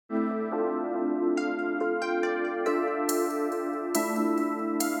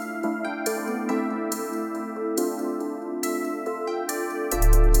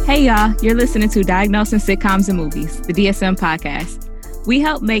Hey y'all, you're listening to Diagnosing Sitcoms and Movies, the DSM podcast. We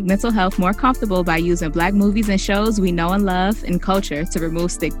help make mental health more comfortable by using Black movies and shows we know and love and culture to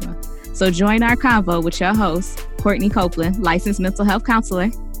remove stigma. So join our convo with your host, Courtney Copeland, licensed mental health counselor,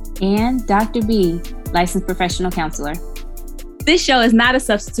 and Dr. B, licensed professional counselor. This show is not a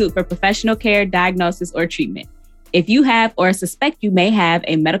substitute for professional care, diagnosis, or treatment. If you have or suspect you may have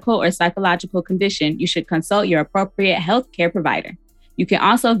a medical or psychological condition, you should consult your appropriate healthcare provider. You can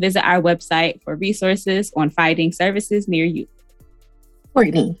also visit our website for resources on finding services near you.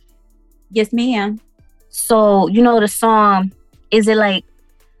 Courtney. Yes, ma'am. So, you know the song, is it like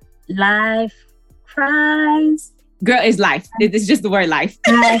Life Cries? Girl, it's life. It's just the word life.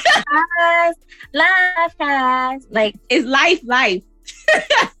 Life cries, life cries. Like, it's life.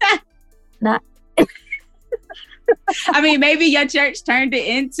 Not. I mean, maybe your church turned it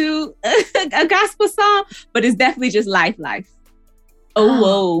into a gospel song, but it's definitely just life. Oh,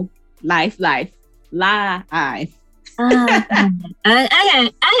 whoa. Life.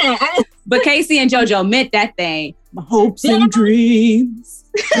 But Casey and JoJo meant that thing. My hopes and dreams.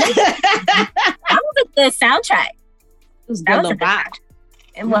 That was a good soundtrack. It was a little vibe.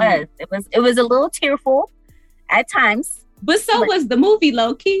 It was a little tearful at times. But so was the movie,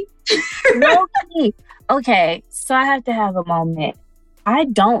 low key. Low key. Okay, so I have to have a moment. I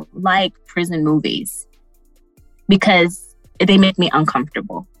don't like prison movies because they make me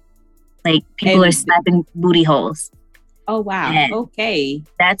uncomfortable. Like, people are slapping booty holes. Oh, wow. And okay.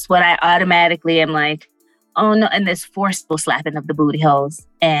 That's what I automatically am like, oh, no. And this forceful slapping of the booty holes.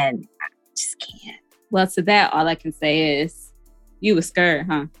 And I just can't. Well, to that, all I can say is, you were scared,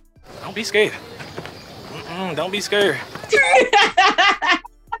 huh? Don't be scared. Don't be scared.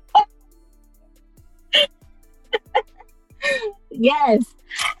 Yes.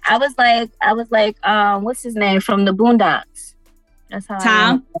 I was like, what's his name from the Boondocks? That's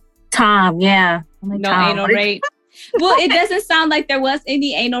how Tom, yeah. Like, no anal rape. Well, it doesn't sound like there was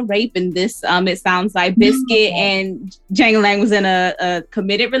any anal rape in this. It sounds like Biscuit and Jangalang was in a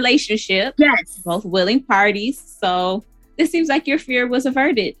committed relationship. Yes. Both willing parties. So it seems like your fear was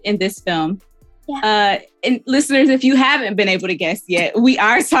averted in this film. Yeah. And listeners, if you haven't been able to guess yet, we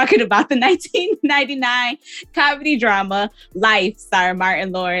are talking about the 1999 comedy drama Life, starring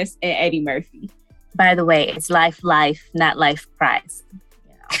Martin Lawrence and Eddie Murphy. By the way, it's life, not life prize. You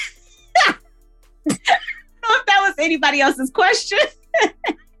know. I don't know if that was anybody else's question.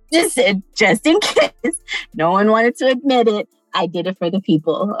 just in case no one wanted to admit it, I did it for the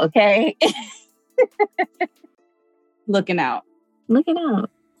people, okay? Looking out.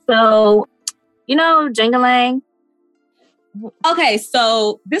 So, you know, Jangalang. Okay,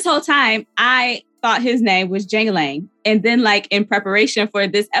 so this whole time I thought his name was Jangalang. And then, like, in preparation for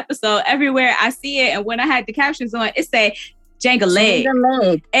this episode, everywhere I see it, and when I had the captions on, it said Jangaleg.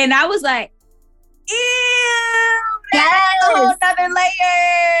 And I was like, ew, yes, another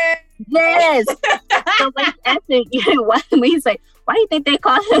layer. Yes. So when he's like, why do you think they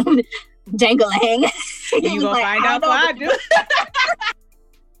call him Jangalang? You gonna find out what I do.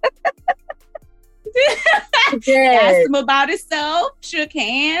 Asked him about himself, shook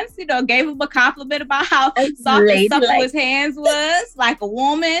hands, gave him a compliment about how soft and supple his hands was, like a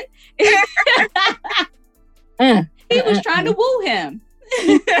woman. He was trying to woo him.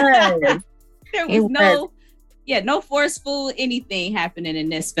 There was no forceful anything happening in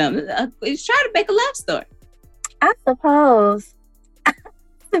this film. He's trying to make a love story. I suppose.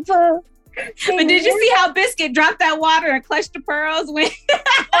 But did you see how Biscuit dropped that water and clutched the pearls when? Okay.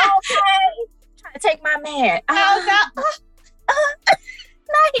 Trying to take my man. Now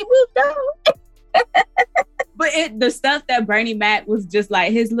he moved on. But the stuff that Bernie Mac was just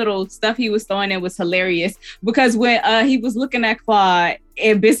like, his little stuff he was throwing in was hilarious. Because when he was looking at Claude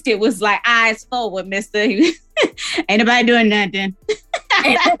and Biscuit was like, eyes forward, mister. Ain't nobody doing nothing.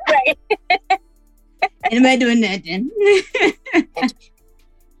 Ain't nobody doing nothing.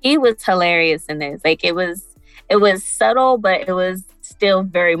 He was hilarious in this. Like, it was subtle, but it was still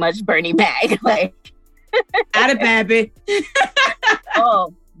very much Bernie Mac. Like, out of baby.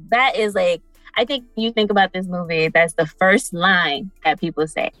 Oh, that is like, I think you think about this movie, that's the first line that people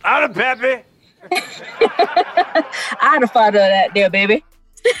say. Out of baby. I'd have thought of that there, baby.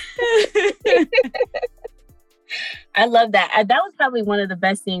 I love that. That was probably one of the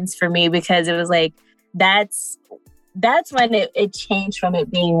best scenes for me because it was like, that's when it changed from it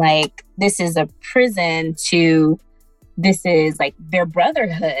being like, this is a prison to this is like their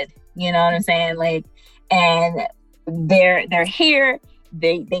brotherhood. You know what I'm saying? Like, and they're here.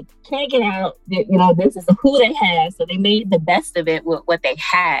 They can't get out. This is who they have. So they made the best of it with what they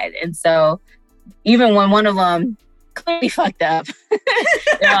had. And so even when one of them clearly fucked up.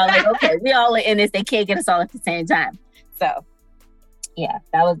 They're all like, okay, we all are in this. They can't get us all at the same time. So, yeah,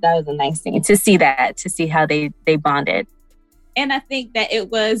 that was a nice thing to see how they bonded. And I think that it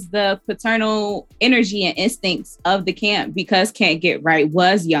was the paternal energy and instincts of the camp, because Can't Get Right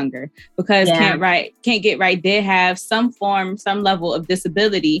was younger, because Can't Get Right did have some level of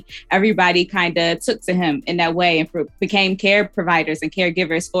disability. Everybody kind of took to him in that way and became care providers and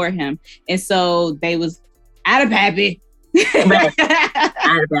caregivers for him. And so they was out of happy. Right.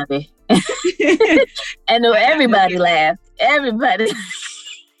 Out of happy. And everybody laughed. Everybody.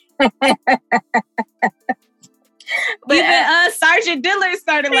 But even Sergeant Dillard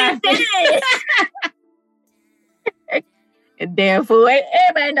started laughing. Damn fool.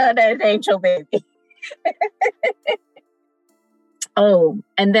 Everybody know that ain't your baby. Oh,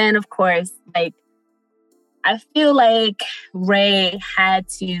 and then of course, like, I feel like Ray had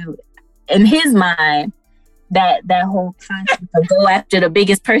to, in his mind, that whole concept of go after the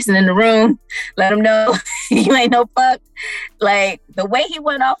biggest person in the room, let him know you ain't no fuck. Like, the way he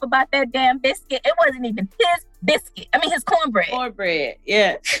went off about that damn biscuit, it wasn't even his biscuit. I mean, his cornbread. Cornbread,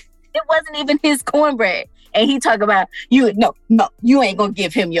 yeah. It wasn't even his cornbread. And he talk about, you ain't gonna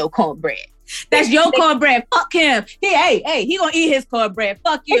give him your cornbread. That's your cornbread. Fuck him. He gonna eat his cornbread.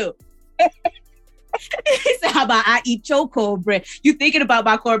 Fuck you. He said, how about I eat your cornbread? You thinking about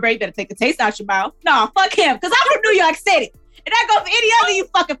my cornbread, you better take the taste out your mouth. No, fuck him, because I'm from New York City. And that goes for any other you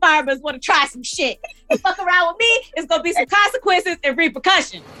fucking firemen want to try some shit. You fuck around with me, it's going to be some consequences and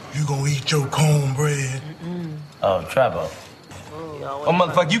repercussions. You gonna eat your cornbread? Oh, trouble. Oh,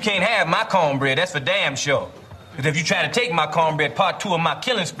 motherfucker, you can't have my cornbread. That's for damn sure. Because if you try to take my cornbread, part 2 of my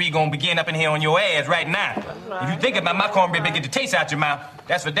killing spree gonna begin up in here on your ass right now. If you think about my cornbread, get the taste out your mouth,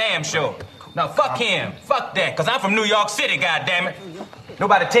 that's for damn sure. Now, fuck him. Fuck that, because I'm from New York City, goddammit.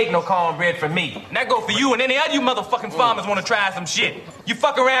 Nobody take no cornbread from me. And that go for you and any other you motherfucking farmers want to try some shit. You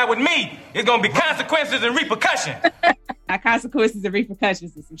fuck around with me, it's gonna be consequences and repercussions. Not consequences and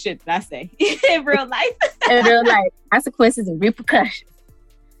repercussions is some shit that I say in real life. In real life, consequences and repercussions.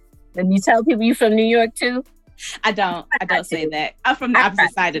 And you tell people you from New York too? I don't say that. I'm from the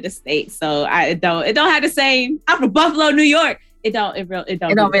opposite side of the state, so it don't have the same. I'm from Buffalo, New York. It don't really.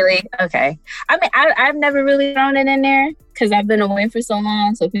 Okay. I mean, I've never really thrown it in there because I've been away for so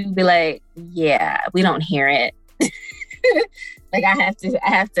long. So people be like, yeah, we don't hear it. Like, I have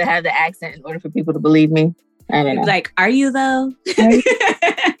to have the accent in order for people to believe me. I don't know. Like, are you though?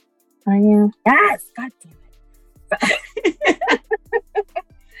 Are you? Yes. God damn it.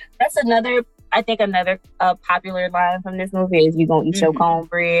 That's another popular line from this movie is, you gonna eat your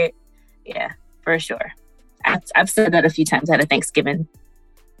cornbread. Yeah, for sure. I've said that a few times at a Thanksgiving.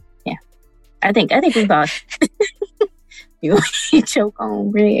 Yeah. I think we've all you eat your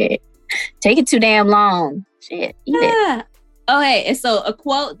cornbread. Take it too damn long. Shit. Eat it. Okay, and so a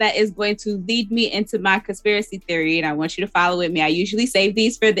quote that is going to lead me into my conspiracy theory, and I want you to follow with me. I usually save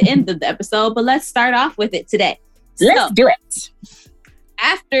these for the end of the episode, but let's start off with it today. Let's do it.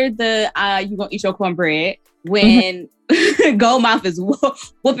 After the you gonna eat your cornbread, when Goldmouth is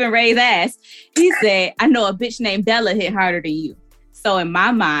whooping Ray's ass, he said, I know a bitch named Della hit harder than you. So in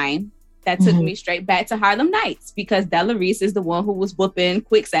my mind, that took me straight back to Harlem Nights, because Della Reese is the one who was whooping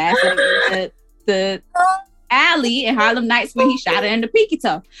Quick's ass in the alley in Harlem Nights when he shot her in the pinky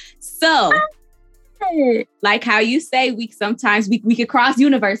toe. So, like how you say, we could cross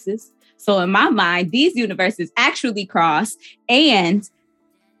universes. So in my mind, these universes actually cross, and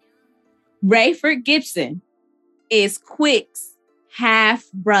Rayford Gibson is Quick's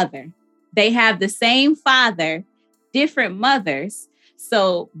half brother. They have the same father, different mothers.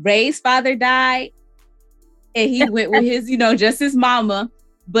 So Ray's father died, and he went with his, just his mama,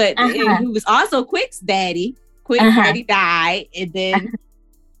 but he was also Quick's daddy. Quick's daddy died, and then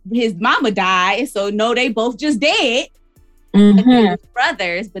his mama died. And so no, they both just dead. And they were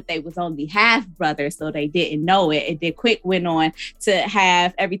brothers, but they was only half brothers, so they didn't know it. And then Quick went on to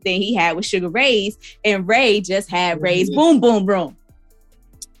have everything he had with Sugar Ray's, and Ray just had Ray's Boom Boom Room.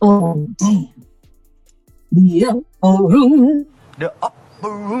 Oh, damn. The upper room. The upper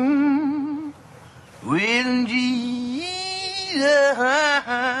room with Jesus.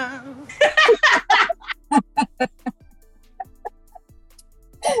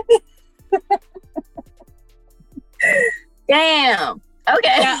 Damn. Okay.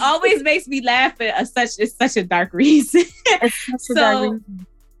 That always makes me laugh it's such a dark reason.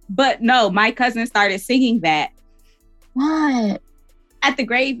 But no, my cousin started singing that. What? At the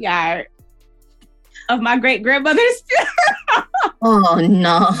graveyard of my great grandmother's funeral. Oh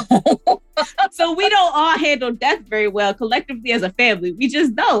no. So we don't all handle death very well collectively as a family. We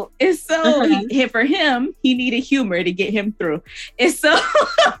just don't. And so for him, he needed humor to get him through. And so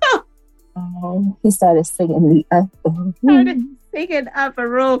he started singing the upper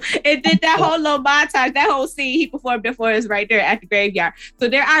room. And then that whole little montage, that whole scene he performed it for us right there at the graveyard. So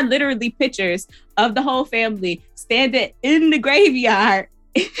there are literally pictures of the whole family standing in the graveyard.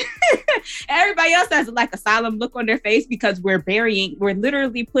 Everybody else has like a solemn look on their face because we're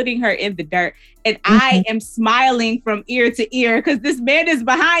literally putting her in the dirt. And I am smiling from ear to ear because this man is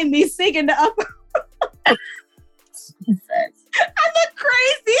behind me singing the upper room. Jesus. I look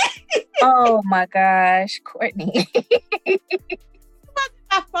crazy. Oh my gosh, Courtney.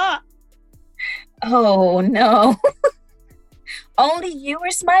 My fault. Oh no. Only you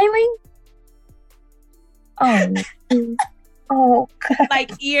were smiling? Oh God.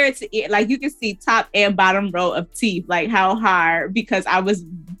 Like ear to ear. Like you can see top and bottom row of teeth. Like how hard, because I was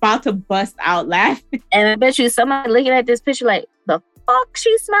about to bust out laughing. And I bet you somebody looking at this picture like, the fuck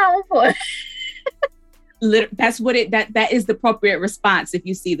she smiling for? That's what that is the appropriate response if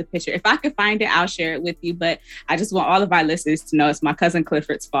you see the picture. If I could find it, I'll share it with you. But I just want all of our listeners to know it's my cousin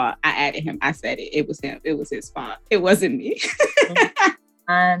Clifford's fault. I added him. I said it. It was him. It was his fault. It wasn't me.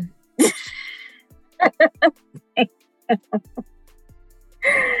 Man,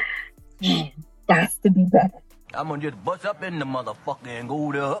 that's to be better. I'm gonna just bust up in the motherfucker and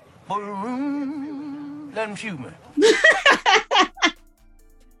go there. Let him shoot me.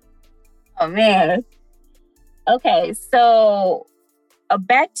 Oh man. Okay, so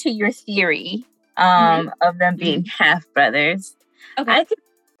back to your theory of them being half brothers. Okay.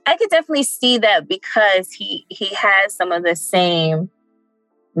 I could definitely see that because he has some of the same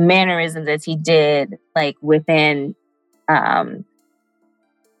mannerisms as he did like within Harlem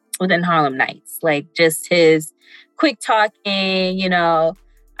Nights. Like just his quick talking, you know,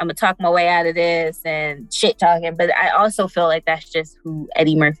 I'm gonna talk my way out of this and shit talking. But I also feel like that's just who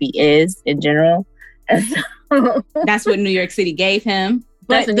Eddie Murphy is in general. That's what New York City gave him.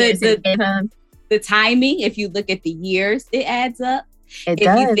 But the timing, if you look at the years, it adds up. If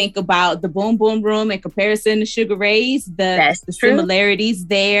you think about the Boom Boom Room in comparison to Sugar Ray's, the similarities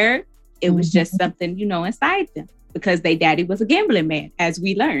there, it was just something, you know, inside them because their daddy was a gambling man, as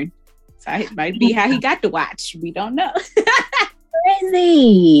we learned. So it might be how he got to watch. We don't know.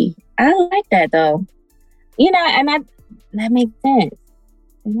 Crazy. I like that though. You know, and that makes sense.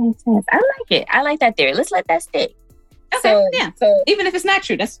 It makes sense. I like it. I like that theory. Let's let that stick. Okay. So even if it's not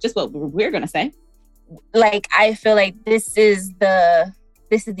true, that's just what we're gonna say. Like I feel like this is the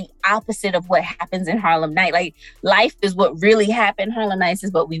opposite of what happens in Harlem Night. Like life is what really happened. Harlem Nights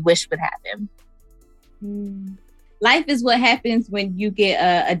is what we wish would happen. Life is what happens when you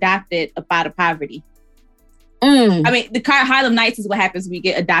get adopted up out of poverty. I mean, the Harlem Nights is what happens when you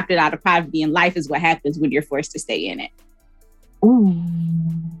get adopted out of poverty, and life is what happens when you're forced to stay in it. Ooh.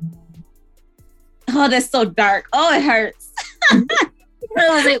 Oh, that's so dark. Oh, it hurts.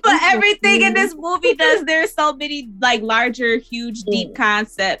 But everything in this movie does. There's so many like larger, huge, deep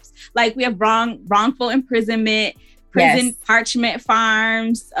concepts. Like we have wrongful imprisonment, prison parchment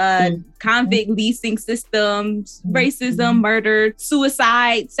farms, convict leasing systems, racism, murder,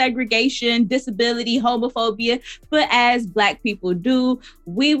 suicide, segregation, disability, homophobia. But as Black people do,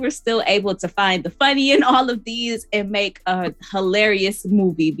 we were still able to find the funny in all of these and make a hilarious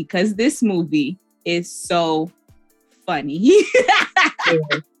movie because this movie is so funny.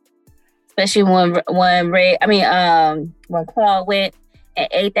 Especially when Claude went and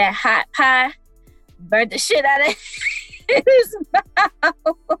ate that hot pie, burnt the shit out of his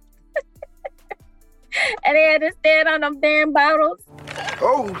mouth. And they had to stand on them damn bottles.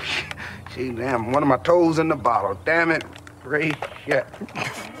 Oh, see, damn, one of my toes in the bottle. Damn it. Great shit.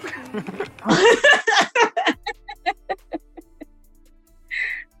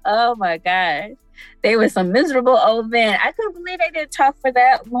 Oh my gosh. They were some miserable old men. I couldn't believe they didn't talk for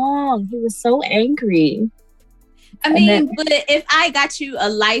that long. He was so angry. I mean, but if I got you a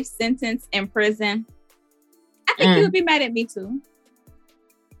life sentence in prison, I think you would be mad at me too.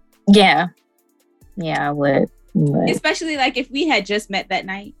 Yeah. Yeah, I would. Especially like if we had just met that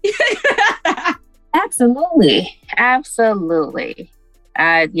night. Absolutely. Absolutely.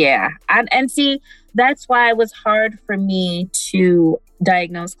 And see, that's why it was hard for me to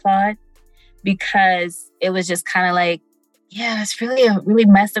diagnose Claude, because it was just kind of like, yeah, it's really a really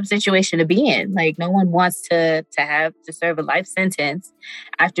messed up situation to be in. Like no one wants to serve a life sentence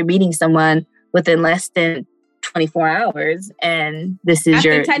after meeting someone within less than 24 hours. And this is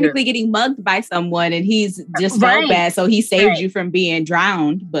after technically getting mugged by someone and he's just felt bad. So he saved you from being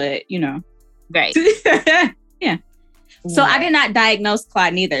drowned, but you know. Right. Yeah. So I did not diagnose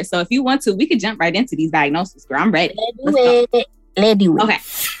Claude neither. So if you want to, we could jump right into these diagnoses, girl. I'm ready. Let's do it. Okay.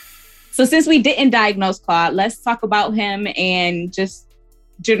 So since we didn't diagnose Claude, let's talk about him and just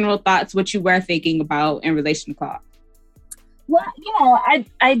general thoughts, what you were thinking about in relation to Claude. Well,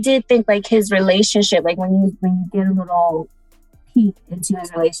 I did think like his relationship, like when you get a little peek into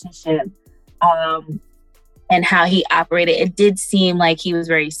his relationship, and how he operated, it did seem like he was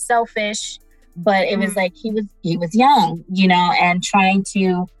very selfish, but it was like he was young, and trying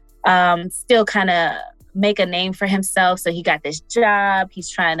to still kind of make a name for himself. So he got this job. He's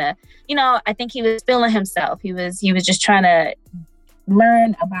trying to, I think he was feeling himself. He was just trying to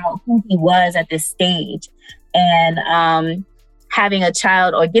learn about who he was at this stage, and having a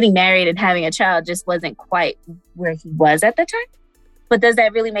child or getting married and having a child just wasn't quite where he was at the time. But does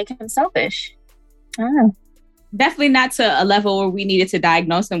that really make him selfish? I don't know. Definitely not to a level where we needed to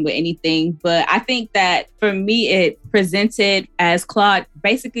diagnose him with anything. But I think that for me, it presented as Claude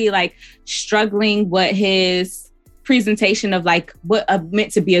basically like struggling with his presentation of like what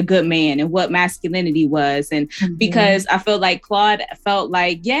meant to be a good man and what masculinity was. And because I feel like Claude felt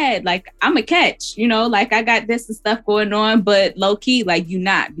like, yeah, like I'm a catch, like I got this and stuff going on, but low key, like you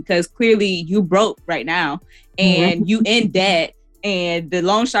not, because clearly you broke right now and you in debt. And the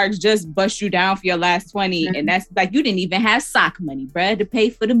loan sharks just bust you down for your last 20. And that's like, you didn't even have sock money, bruh, to pay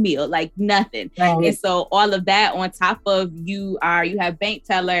for the meal, like nothing. Right. And so all of that on top of you have bank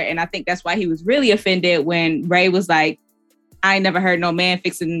teller. And I think that's why he was really offended when Ray was like, I ain't never heard no man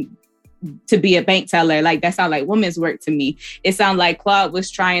fixing to be a bank teller. Like that sounds like women's work to me. It sounded like Claude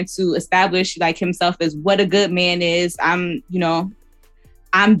was trying to establish like himself as what a good man is. I'm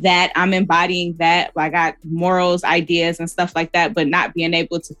embodying that. I got morals, ideas and stuff like that, but not being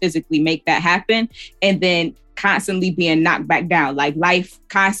able to physically make that happen. And then constantly being knocked back down, like life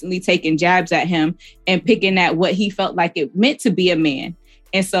constantly taking jabs at him and picking at what he felt like it meant to be a man.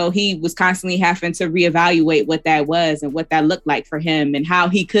 And so he was constantly having to reevaluate what that was and what that looked like for him and how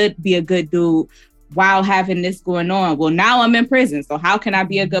he could be a good dude while having this going on. Well, now I'm in prison. So how can I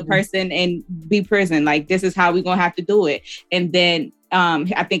be a good person and be prison? Like, this is how we're going to have to do it. And then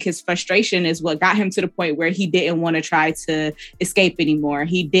I think his frustration is what got him to the point where he didn't want to try to escape anymore.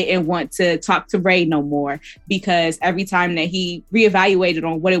 He didn't want to talk to Ray no more, because every time that he reevaluated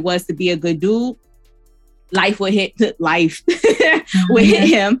on what it was to be a good dude, life would hit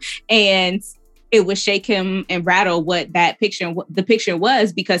him, and it would shake him and rattle what the picture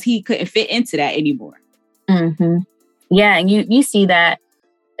was, because he couldn't fit into that anymore. Yeah, and you see that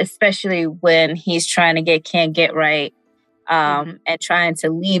especially when he's trying to can't get right. And trying to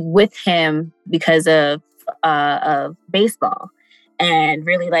leave with him because of baseball, and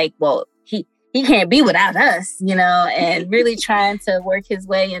really like, well, he can't be without us, and really trying to work his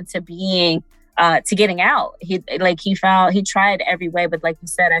way into being to getting out. He tried every way, but like you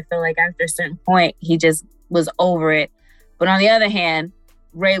said, I feel like after a certain point he just was over it. But on the other hand,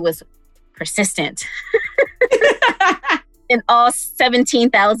 Ray was persistent in all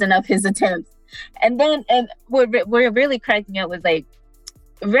 17,000 of his attempts. And what really cracked me up was like,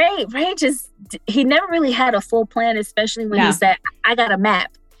 Ray he never really had a full plan, especially when he said, I got a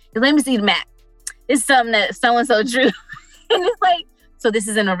map. Let me see the map. It's something that so-and-so drew. And it's like, so this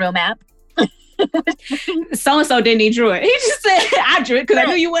isn't a real map? So-and-so didn't he drew it. He just said, I drew it because I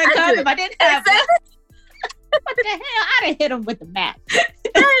knew you wouldn't come if I didn't have it. What the hell? I done hit him with the map.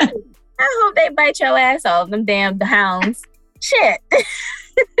 I hope they bite your ass off, them damn hounds. Shit.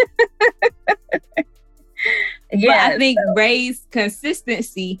 Yeah, but I think Ray's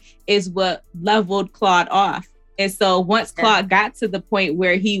consistency is what leveled Claude off. And so once Claude got to the point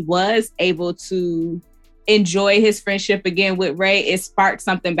where he was able to enjoy his friendship again with Ray, it sparked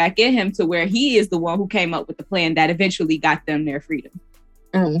something back in him to where he is the one who came up with the plan that eventually got them their freedom.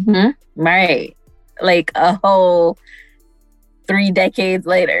 Right. Like a whole 3 decades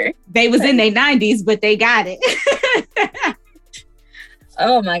later. They was in their 90s, but they got it.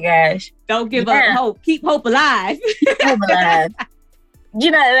 Oh my gosh. Don't give up hope. Keep hope alive. Keep hope alive.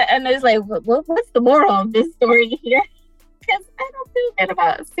 And it's like, what's the moral of this story here? Because I don't feel good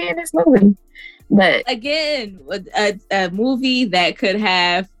about seeing this movie. But again, a movie that could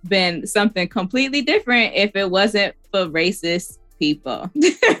have been something completely different if it wasn't for racist people.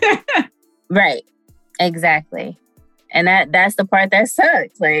 Right. Exactly. And that's the part that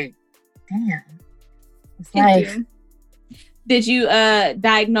sucks. Like, damn. It's life. Did you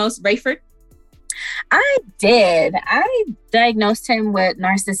diagnose Rayford? I did. I diagnosed him with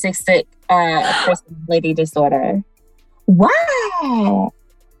narcissistic personality disorder. Why?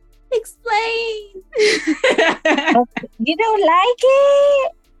 Explain. You don't like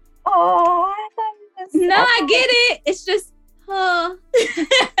it? Oh, I thought you No, I get it. It's just, I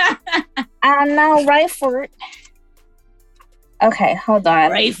know, right foot. Okay, hold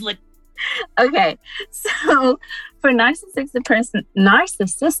on. right foot. Okay, so for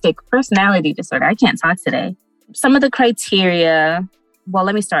narcissistic personality disorder, I can't talk today. Some of the criteria, well,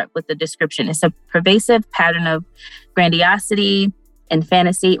 let me start with the description. It's a pervasive pattern of grandiosity and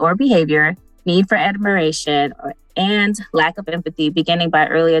fantasy or behavior, need for admiration, and lack of empathy beginning by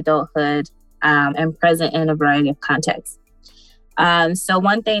early adulthood and present in a variety of contexts. So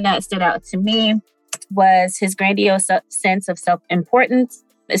one thing that stood out to me was his grandiose sense of self-importance,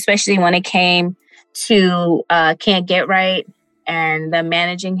 especially when it came to Can't Get Right, and the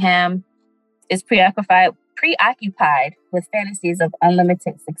managing him is preoccupied with fantasies of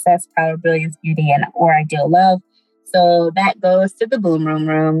unlimited success, power, brilliance, beauty, and or ideal love. So that goes to the boom room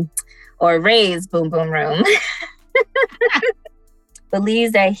room, or Ray's boom boom room.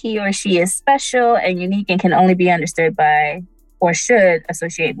 Believes that he or she is special and unique and can only be understood by or should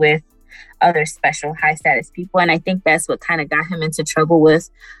associate with other special high status people. And I think that's what kind of got him into trouble with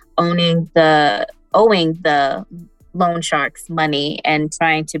owing the loan sharks money and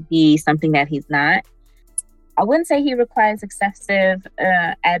trying to be something that he's not. I wouldn't say he requires excessive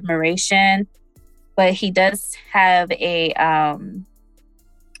admiration, but he does have a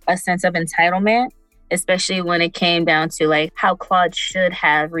sense of entitlement, especially when it came down to like how Claude should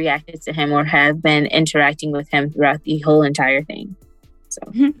have reacted to him or have been interacting with him throughout the whole entire thing. So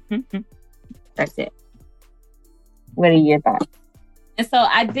that's it. What are your thoughts? And so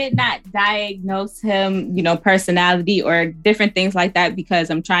I did not diagnose him, personality or different things like that, because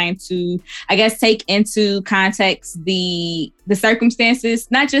I'm trying to, I guess, take into context the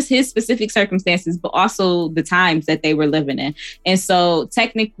circumstances, not just his specific circumstances, but also the times that they were living in. And so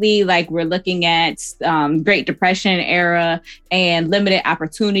technically, like, we're looking at Great Depression era and limited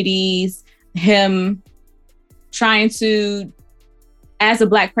opportunities, him trying to, as a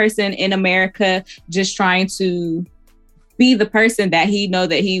Black person in America, just trying to be the person that he know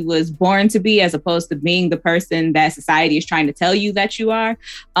that he was born to be, as opposed to being the person that society is trying to tell you that you are.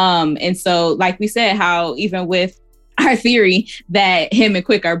 And so, like we said, how even with our theory that him and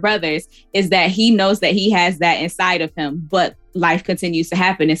Quick are brothers, is that he knows that he has that inside of him, but life continues to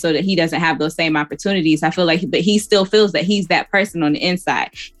happen. And so that he doesn't have those same opportunities. I feel like, but he still feels that he's that person on the inside.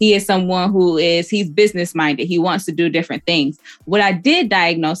 He is someone he's business minded. He wants to do different things. What I did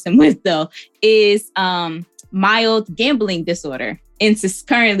diagnose him with, though, is mild gambling disorder,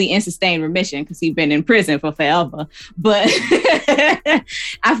 currently in sustained remission because he's been in prison for forever. But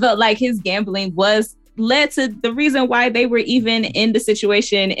I felt like his gambling led to the reason why they were even in the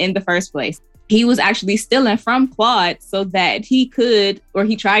situation in the first place. He was actually stealing from Claude so that he could, or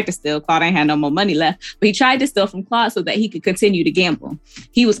he tried to steal. Claude ain't had no more money left, but he tried to steal from Claude so that he could continue to gamble.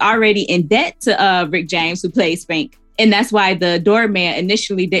 He was already in debt to Rick James, who plays Spank. And that's why the doorman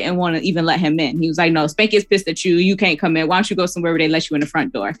initially didn't want to even let him in. He was like, no, Spank is pissed at you. You can't come in. Why don't you go somewhere where they let you in the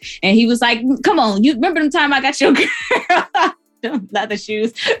front door? And he was like, come on, you remember the time I got your girl leather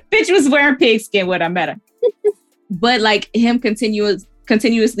shoes? Bitch was wearing pigskin when I met her. But like him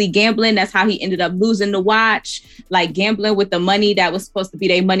continuously gambling, that's how he ended up losing the watch, like gambling with the money that was supposed to be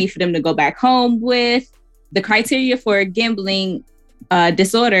their money for them to go back home with. The criteria for gambling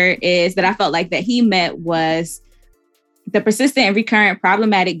disorder is that I felt like that he met was the persistent and recurrent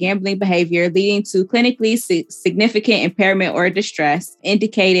problematic gambling behavior leading to clinically significant impairment or distress,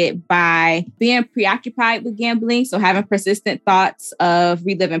 indicated by being preoccupied with gambling. So having persistent thoughts of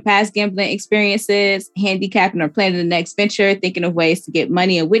reliving past gambling experiences, handicapping or planning the next venture, thinking of ways to get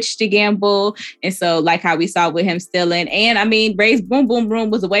money in which to gamble. And so like how we saw with him stealing. And I mean, Ray's Boom Boom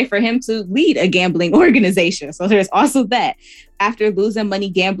Room was a way for him to lead a gambling organization. So there's also that. After losing money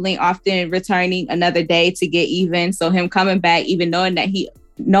gambling, often returning another day to get even. So him coming back, even knowing that he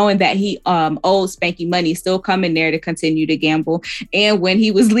owed Spanky money, still coming there to continue to gamble. And when he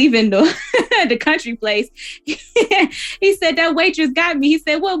was leaving the country place, he said, that waitress got me. He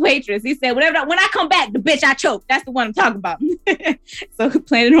said, what waitress? He said, whatever. When I come back, the bitch I choked. That's the one I'm talking about. So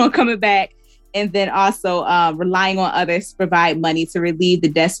planning on coming back. And then also relying on others to provide money to relieve the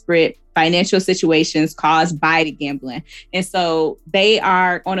desperate financial situations caused by the gambling. And so they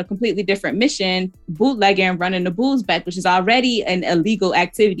are on a completely different mission, bootlegging and running the booze back, which is already an illegal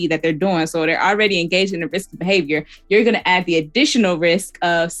activity that they're doing. So they're already engaged in a risky behavior. You're going to add the additional risk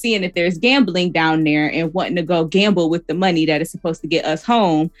of seeing if there's gambling down there and wanting to go gamble with the money that is supposed to get us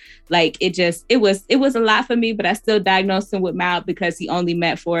home. Like it was a lot for me, but I still diagnosed him with mild because he only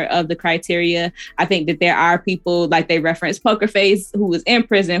met 4 of the criteria. I think that there are people, like they referenced Poker Face, who was in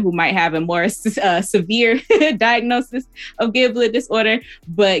prison, who might have a more severe diagnosis of gambling disorder.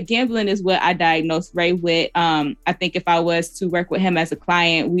 But gambling is what I diagnosed Ray with. I think if I was to work with him as a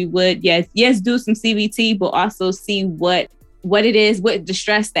client, we would, yes, do some CBT, but also see what it is, what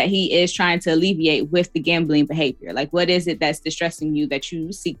distress that he is trying to alleviate with the gambling behavior. Like, what is it that's distressing you that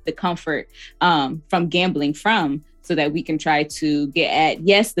you seek the comfort from gambling from, so that we can try to get at,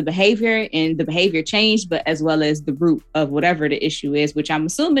 yes, the behavior and the behavior change, but as well as the root of whatever the issue is, which I'm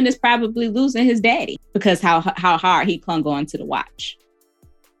assuming is probably losing his daddy because how hard he clung on to the watch.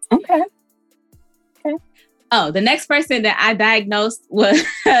 Okay. Oh, the next person that I diagnosed was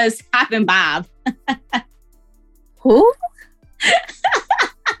Hoppin' Bob. Who?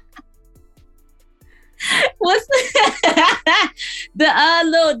 What's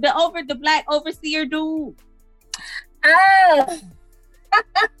the black overseer dude? Oh,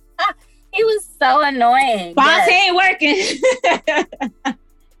 he was so annoying. Boss ain't working.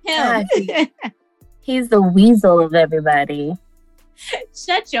 Him. He's the weasel of everybody.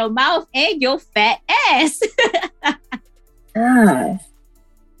 Shut your mouth and your fat ass. Gosh.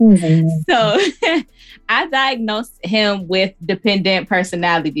 So I diagnosed him with dependent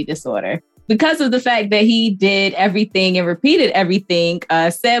personality disorder because of the fact that he did everything and repeated everything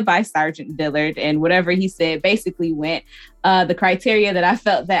said by Sergeant Dillard, and whatever he said basically went. The criteria that I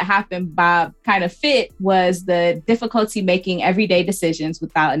felt that Hoppin' Bob kind of fit was the difficulty making everyday decisions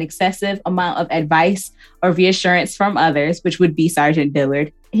without an excessive amount of advice or reassurance from others, which would be Sergeant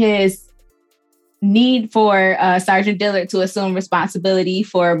Dillard. His need for Sergeant Dillard to assume responsibility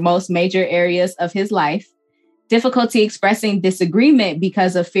for most major areas of his life. Difficulty expressing disagreement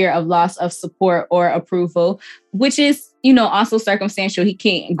because of fear of loss of support or approval, which is, also circumstantial. He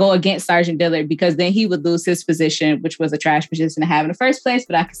can't go against Sergeant Dillard because then he would lose his position, which was a trash position to have in the first place.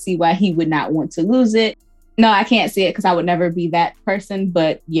 But I could see why he would not want to lose it. No, I can't see it because I would never be that person.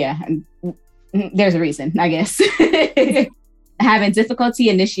 But yeah, there's a reason, I guess. Having difficulty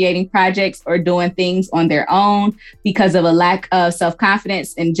initiating projects or doing things on their own because of a lack of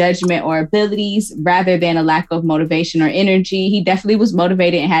self-confidence and judgment or abilities, rather than a lack of motivation or energy. He definitely was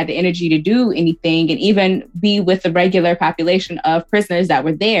motivated and had the energy to do anything and even be with the regular population of prisoners that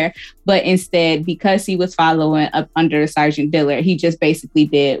were there. But instead, because he was following up under Sergeant Dillard, he just basically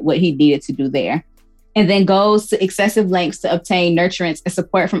did what he needed to do there. And then goes to excessive lengths to obtain nurturance and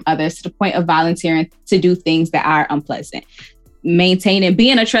support from others to the point of volunteering to do things that are unpleasant. Maintaining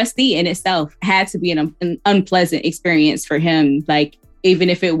being a trustee in itself had to be an unpleasant experience for him. Like,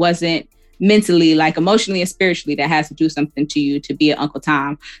 even if it wasn't mentally, like emotionally and spiritually, that has to do something to you to be an Uncle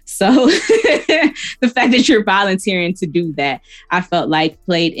Tom. So the fact that you're volunteering to do that, I felt like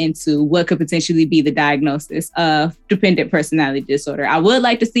played into what could potentially be the diagnosis of dependent personality disorder. I would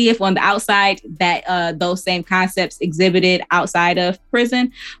like to see if on the outside that those same concepts exhibited outside of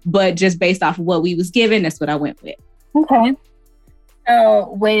prison, but just based off of what we was given, that's what I went with. Okay.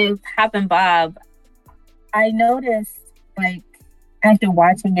 So with Hoppin' Bob, I noticed, like, after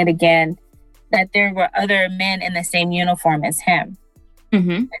watching it again, that there were other men in the same uniform as him.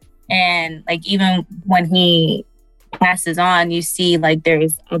 Mm-hmm. And like, even when he passes on, you see like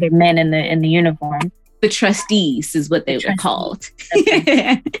there's other men in the uniform. The trustees is what they were called.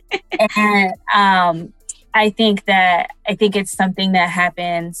 Okay. And I think it's something that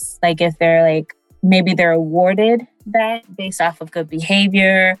happens, like, if they're like, maybe they're awarded that based off of good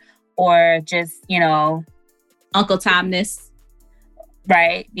behavior or just, Uncle Tomness.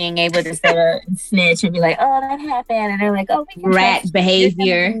 Right. Being able to sort of snitch and be like, oh, that happened. And they're like, oh, we can rat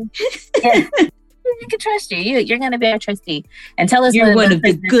behavior. Yeah. We can trust you. You're going to be our trustee. And tell us you're one of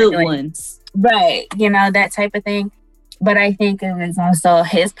the good ones. Right. That type of thing. But I think it was also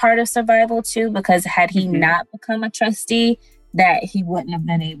his part of survival too, because had he not become a trustee, that he wouldn't have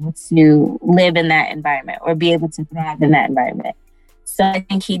been able to live in that environment or be able to thrive in that environment. So I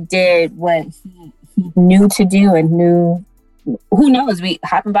think he did what he knew to do and knew, who knows,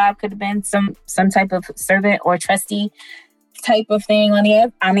 Hoppin' Bob could have been some type of servant or trustee type of thing on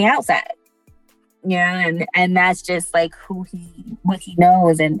the outside. And that's just like what he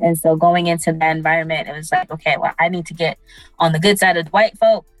knows. And so going into that environment, it was like, okay, well, I need to get on the good side of the white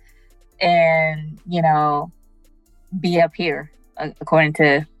folk and, be up here according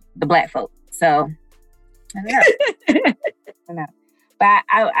to the black folk. So I don't know. But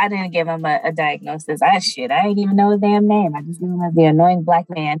I didn't give him a diagnosis. I didn't even know his damn name. I just knew him as the annoying black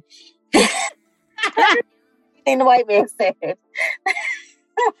man. Everything the white man said.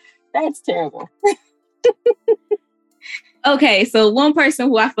 That's terrible. Okay, so one person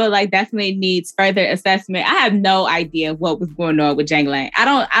who I feel like definitely needs further assessment. I have no idea what was going on with Jang Lang. I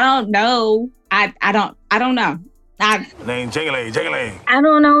don't know. I don't know. Name Jingling. I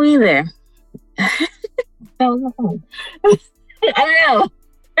don't know either. That was my phone. I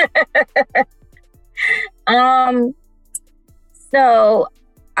don't know. So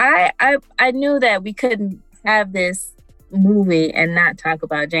I knew that we couldn't have this movie and not talk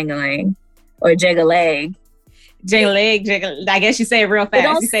about Jingling or Jiggaleg. Jiggaleg. I guess you say it real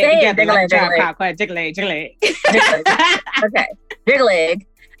fast. You say it together. Jiggaleg. Okay, Jiggaleg.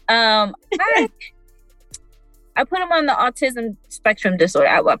 I put him on the autism spectrum disorder.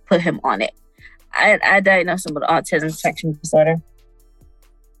 I put him on it. I diagnosed him with autism spectrum disorder.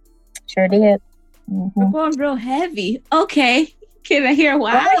 Sure did. Mm-hmm. We're going real heavy. Okay. Can I hear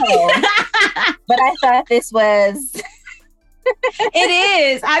why? Oh. But I thought this was...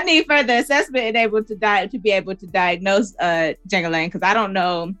 It is. I need further assessment and to be able to diagnose Jingling, because I don't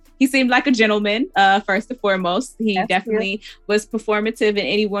know. He seemed like a gentleman, first and foremost. He definitely was performative, and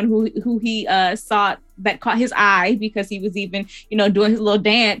anyone who he saw that caught his eye, because he was even, doing his little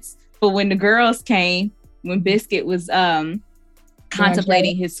dance for when the girls came, when Biscuit was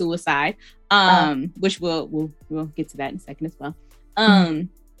contemplating his suicide, which we'll get to that in a second as well.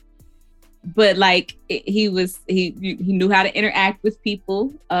 But like he knew how to interact with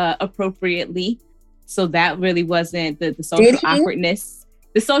people appropriately, so that really wasn't the social awkwardness.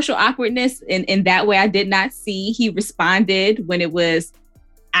 The social awkwardness in that way I did not see. He responded when it wasn't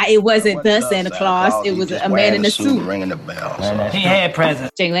the Santa Claus. It was a man in a suit ringing the bell. He had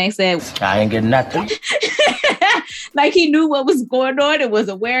presents. Jingling said, I ain't getting nothing. like he knew what was going on and was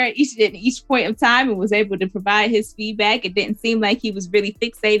aware at each point of time and was able to provide his feedback. It didn't seem like he was really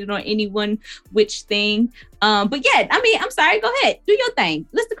fixated on any one which thing. But yeah, I mean, I'm sorry. Go ahead, do your thing.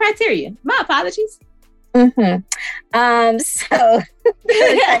 List the criteria. My apologies. Mm-hmm. So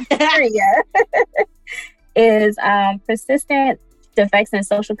the criteria is persistent defects in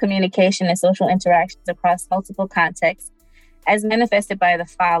social communication and social interactions across multiple contexts, as manifested by the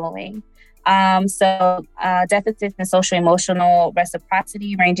following. Deficits in social emotional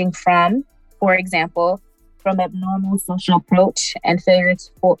reciprocity, ranging from, for example, from abnormal social approach and failure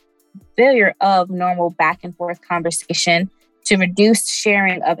of normal back and forth conversation to reduced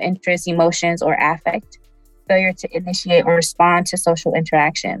sharing of interests, emotions, or affect, failure to initiate or respond to social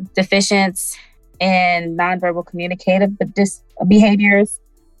interaction, deficiency in nonverbal communicative behaviors,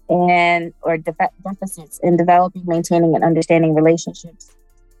 or deficits in developing, maintaining, and understanding relationships.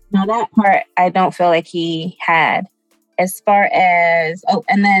 Now that part, I don't feel like he had. As far as,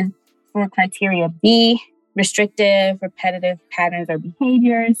 and then for criteria B, restrictive, repetitive patterns or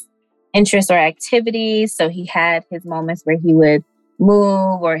behaviors, interests or activities. So he had his moments where he would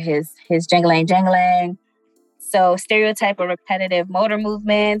move, or his jangling. So stereotype or repetitive motor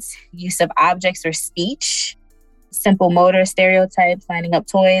movements, use of objects or speech, simple motor stereotypes, lining up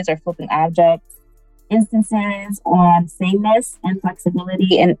toys or flipping objects, instances on sameness and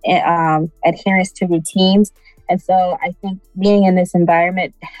flexibility and adherence to routines. And so I think being in this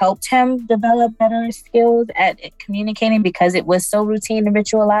environment helped him develop better skills at communicating, because it was so routine and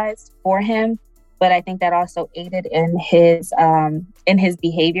ritualized for him. But I think that also aided in his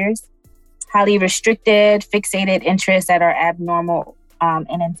behaviors. Highly restricted, fixated interests that are abnormal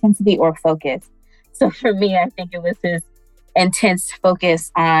in intensity or focus. So for me, I think it was his intense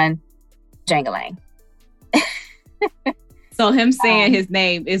focus on jangling. So him saying his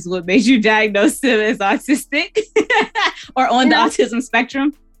name is what made you diagnose him as autistic or on the autism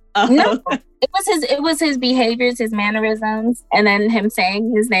spectrum? No, it was his behaviors, his mannerisms, and then him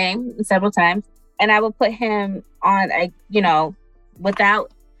saying his name several times. And I would put him on,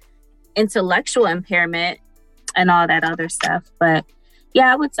 without intellectual impairment and all that other stuff. But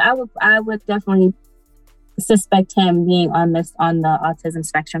yeah, I would definitely suspect him being on the autism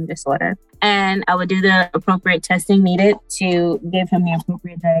spectrum disorder. And I would do the appropriate testing needed to give him the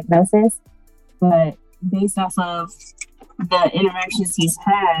appropriate diagnosis. But based off of the interactions he's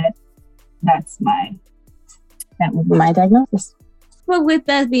had, that would be my diagnosis. Well, with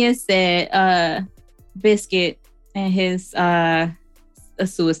that being said, Biscuit and his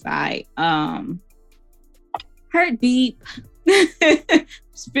suicide, hurt deep.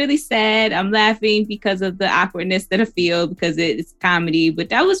 It's really sad. I'm laughing because of the awkwardness that I feel, because it's comedy, but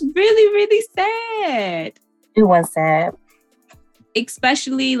that was really, really sad. It was sad.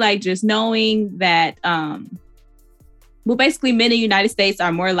 Especially like just knowing that, basically men in the United States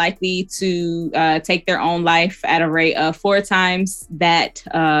are more likely to take their own life at a rate of 4 times that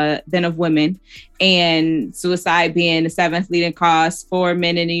than of women. And suicide being the 7th leading cause for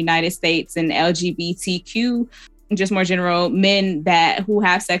men in the United States, and LGBTQ just more general, men who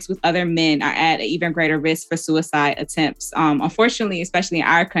have sex with other men are at an even greater risk for suicide attempts. Unfortunately, especially in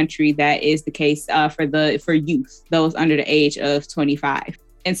our country, that is the case for youth, those under the age of 25.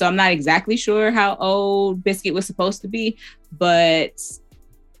 And so I'm not exactly sure how old Biscuit was supposed to be, but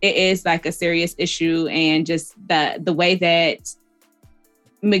it is like a serious issue. And just the way that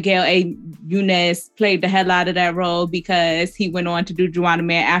Miguel A. Yunus played the hell out of that role, because he went on to do Juwanna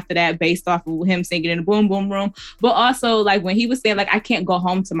Mann after that, based off of him singing in the Boom Boom Room. But also, like, when he was saying, like, I can't go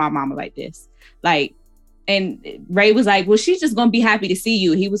home to my mama like this. Like, and Ray was like, well, she's just going to be happy to see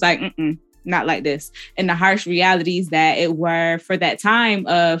you. He was like, not like this. And the harsh realities that it were for that time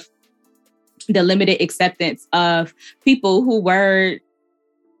of the limited acceptance of people who were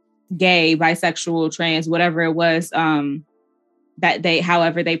gay, bisexual, trans, whatever it was, that they,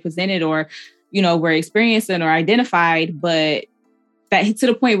 however they presented or, were experiencing or identified, but that to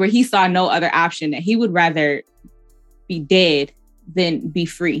the point where he saw no other option, that he would rather be dead than be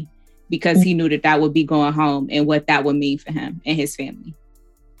free, because he knew that would be going home and what that would mean for him and his family.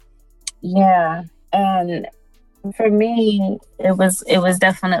 Yeah. And for me, it was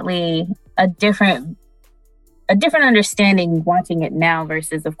definitely a different understanding watching it now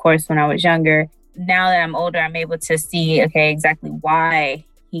versus, of course, when I was younger. Now that I'm older, I'm able to see, exactly why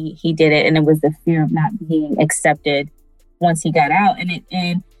he did it. And it was the fear of not being accepted once he got out.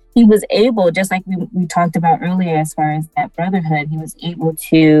 And he was able, just like we talked about earlier, as far as that brotherhood, he was able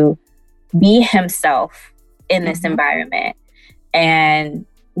to be himself in this environment. And,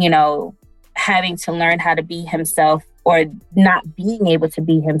 having to learn how to be himself or not being able to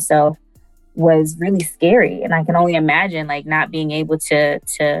be himself was really scary. And I can only imagine, like, not being able to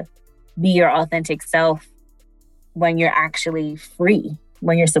be your authentic self when you're actually free,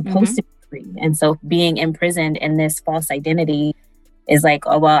 when you're supposed to be free. And so being imprisoned in this false identity is like,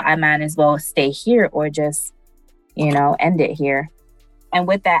 oh, well, I might as well stay here or just, end it here. And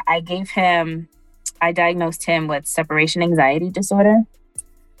with that, I diagnosed him with separation anxiety disorder,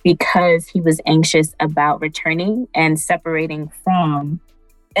 because he was anxious about returning and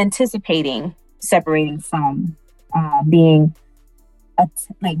anticipating separating from being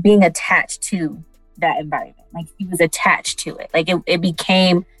attached to that environment. Like, he was attached to it. Like, it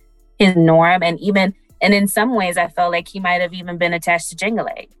became his norm. And in some ways, I felt like he might have even been attached to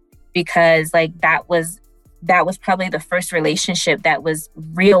Jingale, because, like, that was probably the first relationship that was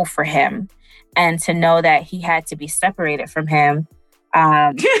real for him. And to know that he had to be separated from him.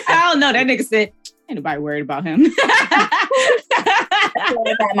 I don't know. That nigga said, ain't nobody worried about him.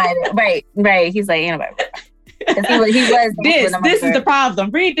 Right. He's like, ain't nobody worried. He was this is the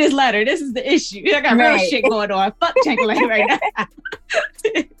problem. Read this letter. This is the issue. I got real shit going on. Fuck Jingale right now.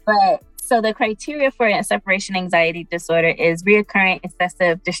 But so the criteria for separation anxiety disorder is reoccurring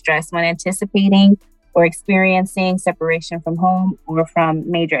excessive distress when anticipating or experiencing separation from home or from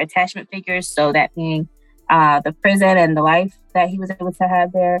major attachment figures. So that being the prison and the life that he was able to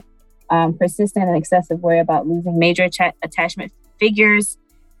have there. Persistent and excessive worry about losing major attachment figures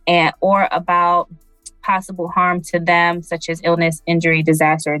or about possible harm to them, such as illness, injury,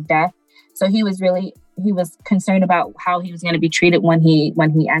 disaster, or death. So he was concerned about how he was going to be treated when he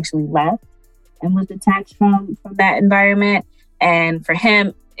actually left and was detached from that environment. And for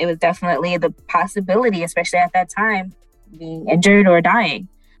him, it was definitely the possibility, especially at that time, being injured or dying.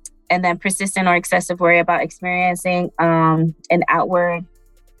 And then persistent or excessive worry about experiencing an untoward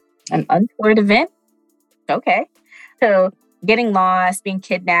event. Okay. So getting lost, being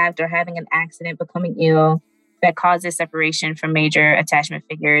kidnapped, or having an accident, becoming ill that causes separation from major attachment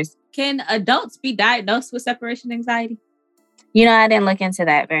figures. Can adults be diagnosed with separation anxiety? I didn't look into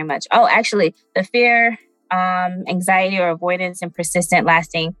that very much. Oh, actually, the fear, anxiety, or avoidance and persistent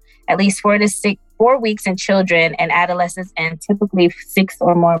lasting at least 4 weeks in children and adolescents, and typically 6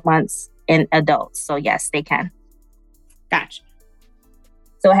 or more months in adults. So yes, they can. Gotcha.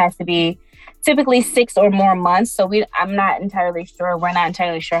 So it has to be typically 6 or more months. So we're not entirely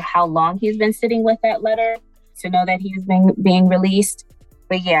sure how long he's been sitting with that letter to know that he's been being released.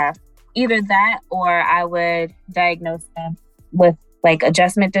 But yeah, either that or I would diagnose him with like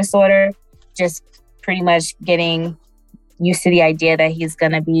adjustment disorder, just pretty much getting used to the idea that he's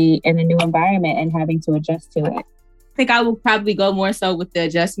going to be in a new environment and having to adjust to it. I think I will probably go more so with the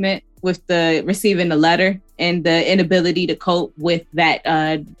adjustment, with the receiving the letter and the inability to cope with that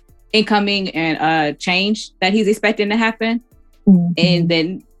incoming and change that he's expecting to happen. Mm-hmm. And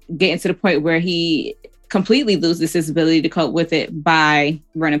then getting to the point where he completely loses his ability to cope with it by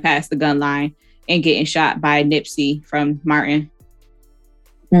running past the gun line and getting shot by Nipsey from Martin.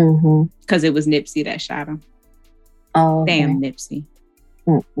 Because it was Nipsey that shot him. Oh, damn, okay. Nipsey.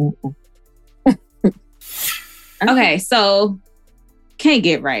 Okay, so can't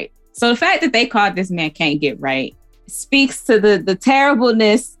get right. So the fact that they called this man can't get right speaks to the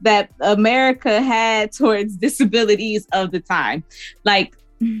terribleness that America had towards disabilities of the time. Like,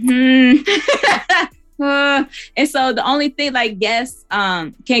 and so the only thing, like, yes,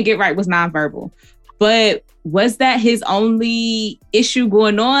 can't get right was nonverbal, but was that his only issue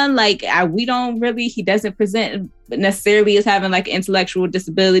going on? Like, he doesn't present necessarily as having like intellectual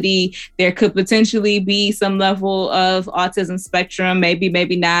disability. There could potentially be some level of autism spectrum,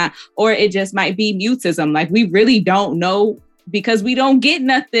 maybe not, or it just might be mutism. Like, we really don't know because we don't get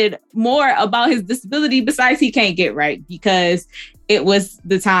nothing more about his disability besides he can't get right, because it was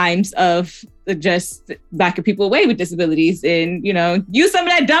the times of just Black people away with disabilities and, use some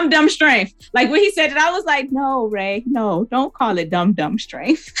of that dumb strength. Like when he said it, I was like, no, Ray, no, don't call it dumb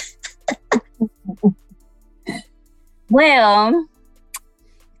strength. Well,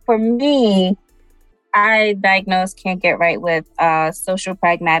 for me, I diagnosed can't get right with social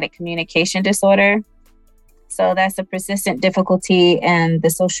pragmatic communication disorder. So that's a persistent difficulty in the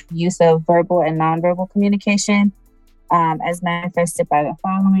social use of verbal and nonverbal communication, as manifested by the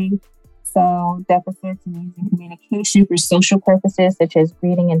following. So deficits in using communication for social purposes, such as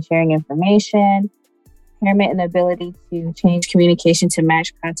greeting and sharing information, impairment in the ability to change communication to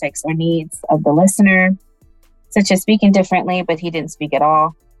match context or needs of the listener, such as speaking differently, but he didn't speak at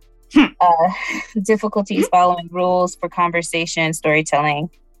all. Difficulties following rules for conversation, storytelling,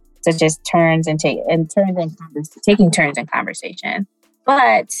 such as taking turns in conversation.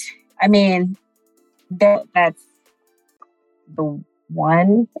 But I mean, that's the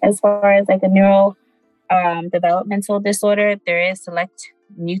one as far as like a neural developmental disorder. There is select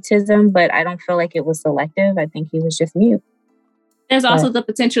mutism, but I don't feel like it was selective. I think he was just mute. There's also the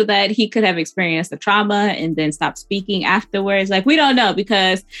potential that he could have experienced a trauma and then stopped speaking afterwards. Like, we don't know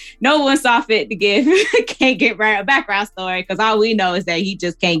because no one saw fit to give can't get right a background story, because all we know is that he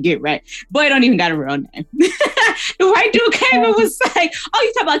just can't get right. Boy, don't even got a real name. The white dude came and was like, oh,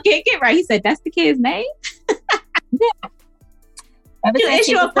 you talking about can't get right? He said, that's the kid's name? Yeah. You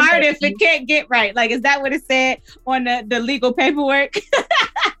issue a pardon if it can't get right. Like, is that what it said on the legal paperwork?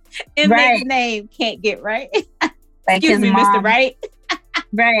 In his name, can't get right. Like, excuse me, mom, Mr. Right?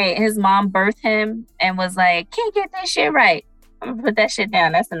 Right. His mom birthed him and was like, can't get this shit right. I'm gonna put that shit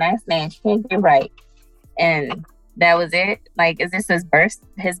down. That's a nice name. Can't get right. And that was it. Like, is this his birth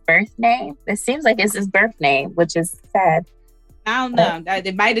name? It seems like it's his birth name, which is sad. I don't know.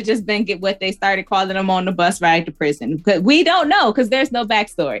 It might have just been what they started calling him on the bus ride to prison. But we don't know because there's no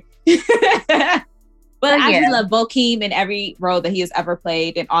backstory. But I just love Bokeem in every role that he has ever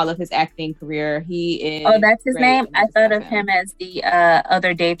played in all of his acting career. He is. Oh, that's his name? I thought of him as the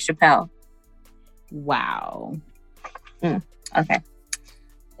other Dave Chappelle. Wow. Okay.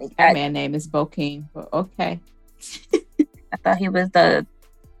 That man's name is Bokeem. But okay. I thought he was the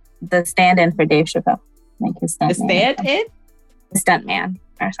stand-in for Dave Chappelle. Like his stunt. The stand-in? The stunt man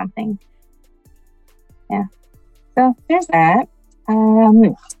or something. Yeah. So there's that.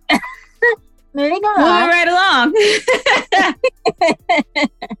 Moving right along.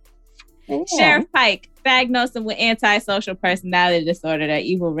 Yeah. Sheriff Pike diagnosed him with antisocial personality disorder, that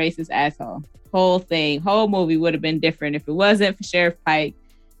evil racist asshole. Whole movie would have been different if it wasn't for Sheriff Pike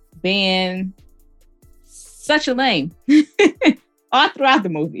being such a lame. All throughout the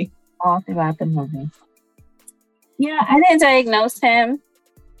movie. Yeah, I didn't diagnose him.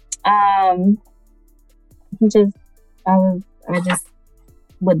 I just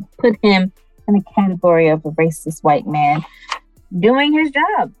would put him in the category of a racist white man doing his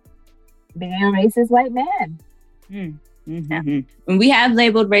job, being a racist white man. Mm-hmm. When we have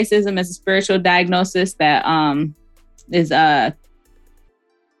labeled racism as a spiritual diagnosis that is I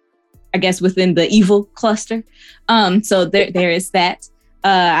guess within the evil cluster. So there is that.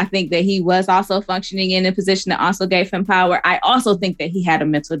 I think that he was also functioning in a position that also gave him power. I also think that he had a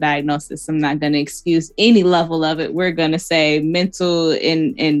mental diagnosis. I'm not going to excuse any level of it. We're going to say mental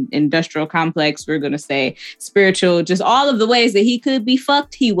in industrial complex. We're going to say spiritual, just all of the ways that he could be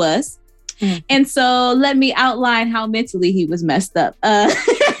fucked, he was. And so let me outline how mentally he was messed up.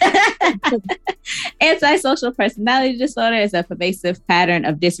 Antisocial personality disorder is a pervasive pattern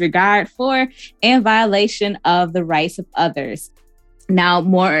of disregard for and violation of the rights of others. Now,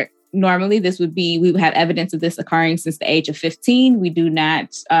 more normally, we would have evidence of this occurring since the age of 15. We do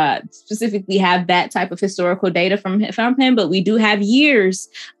not specifically have that type of historical data from him, but we do have years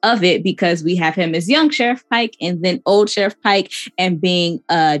of it because we have him as young Sheriff Pike and then old Sheriff Pike and being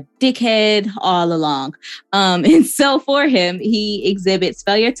a dickhead all along. And so for him, he exhibits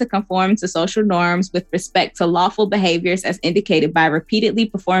failure to conform to social norms with respect to lawful behaviors as indicated by repeatedly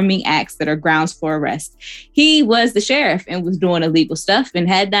performing acts that are grounds for arrest. He was the sheriff and was doing illegal stuff. And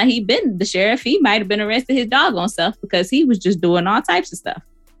had not he been the sheriff, he might have been arrested his doggone self because he was just doing all types of stuff.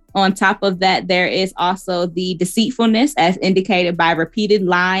 On top of that, there is also the deceitfulness as indicated by repeated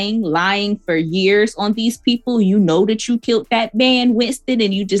lying for years on these people. You know that you killed that man, Winston,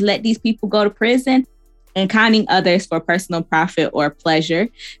 and you just let these people go to prison, and conning others for personal profit or pleasure.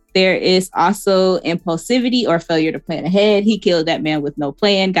 There is also impulsivity or failure to plan ahead. He killed that man with no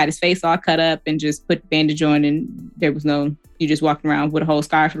plan, got his face all cut up and just put the bandage on, and there was no, you just walked around with a whole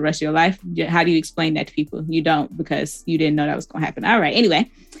scar for the rest of your life. How do you explain that to people? You don't, because you didn't know that was going to happen. All right.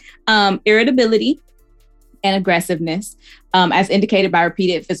 Anyway. Irritability and aggressiveness, as indicated by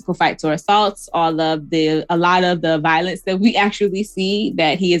repeated physical fights or assaults. A lot of the violence that we actually see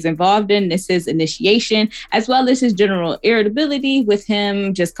that he is involved in, this is initiation, as well as his general irritability with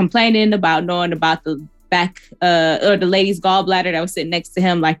him just complaining about knowing about the back or the lady's gallbladder that was sitting next to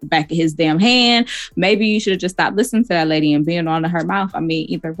him like the back of his damn hand. Maybe you should have just stopped listening to that lady and being on her mouth. I mean,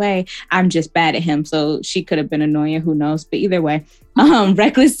 either way, I'm just bad at him. So she could have been annoying, who knows? But either way,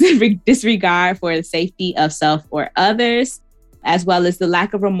 reckless disregard for the safety of self or others, as well as the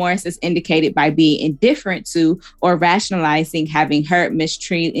lack of remorse is indicated by being indifferent to or rationalizing having hurt,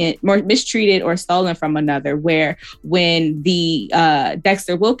 mistreated or stolen from another. Where when the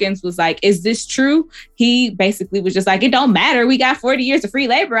Dexter Wilkins was like, is this true? He basically was just like, it don't matter. We got 40 years of free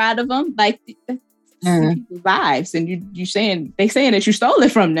labor out of them. Like, people's lives. And they saying that you stole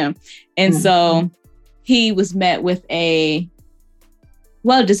it from them. And so he was met with a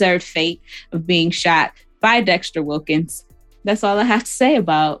well-deserved fate of being shot by Dexter Wilkins. That's all I have to say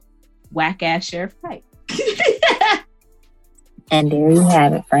about whack-ass Sheriff Pike. And there you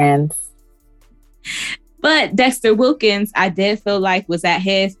have it, friends. But Dexter Wilkins, I did feel like was at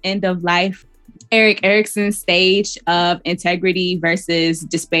his end of life. Erik Erikson's stage of integrity versus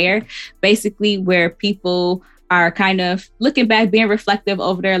despair, basically where people are kind of looking back, being reflective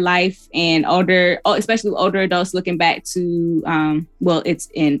over their life, and especially older adults looking back to, it's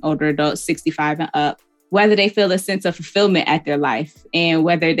in older adults, 65 and up, whether they feel a sense of fulfillment at their life and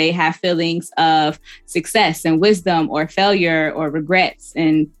whether they have feelings of success and wisdom or failure or regrets,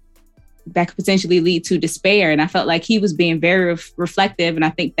 and that could potentially lead to despair. And I felt like he was being very reflective. And I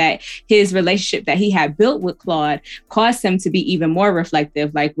think that his relationship that he had built with Claude caused him to be even more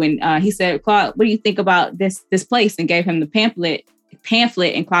reflective. Like when he said, Claude, what do you think about this place? And gave him the pamphlet.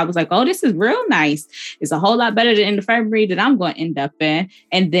 And Claude was like, oh, this is real nice. It's a whole lot better than the infirmary that I'm going to end up in.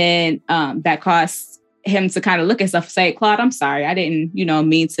 And then that caused him to kind of look at stuff and say, Claude, I'm sorry. I didn't,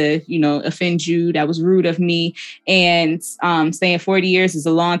 mean to, offend you. That was rude of me. And saying 40 years is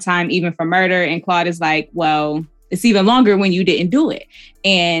a long time, even for murder. And Claude is like, well, it's even longer when you didn't do it.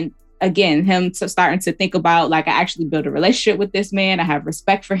 And again, him starting to think about, like, I actually built a relationship with this man. I have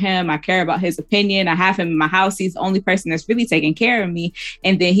respect for him. I care about his opinion. I have him in my house. He's the only person that's really taking care of me.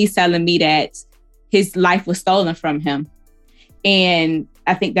 And then he's telling me that his life was stolen from him. And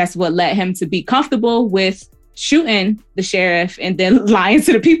I think that's what led him to be comfortable with shooting the sheriff and then lying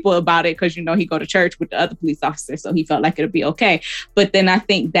to the people about it. Because, he go to church with the other police officers. So he felt like it'd be okay. But then I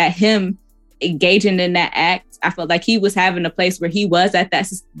think that him engaging in that act, I felt like he was having a place where he was at that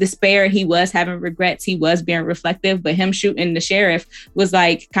despair. He was having regrets. He was being reflective. But him shooting the sheriff was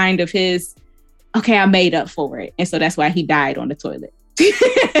like kind of his, okay, I made up for it. And so that's why he died on the toilet.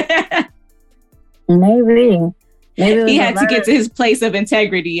 Maybe he had to get to his place of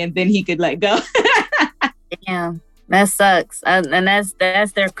integrity and then he could let go. Damn, that sucks. And that's their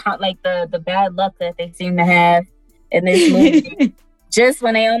the bad luck that they seem to have in this movie. Just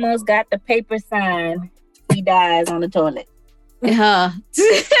when they almost got the paper signed, he dies on the toilet. Yeah.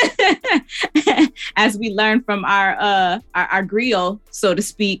 As we learned from our griot, so to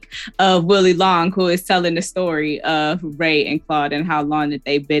speak, of Willie Long, who is telling the story of Ray and Claude and how long that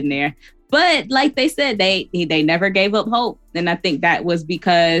they've been there. But like they said, they never gave up hope. And I think that was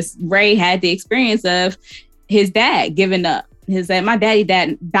because Ray had the experience of his dad giving up. My daddy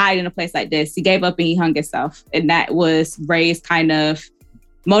died in a place like this. He gave up and he hung himself. And that was Ray's kind of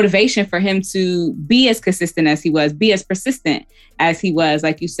motivation for him to be as consistent as he was, be as persistent as he was,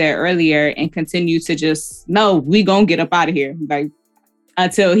 like you said earlier, and continue to just, no, we gonna get up out of here. Like,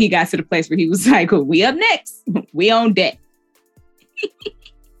 until he got to the place where he was like, we up next. We on deck.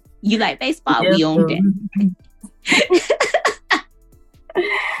 You like baseball? We on deck.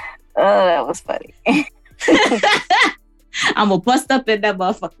 Oh, that was funny. I'm gonna bust up in that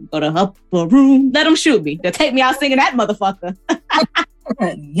motherfucker, go to upper room, let them shoot me. They'll take me out singing that motherfucker.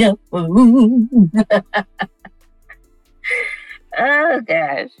 Yeah. Oh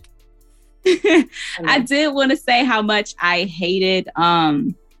gosh. I did want to say how much I hated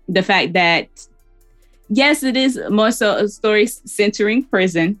the fact that yes, it is more so a story centering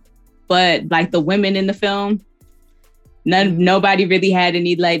prison, but like the women in the film, nobody really had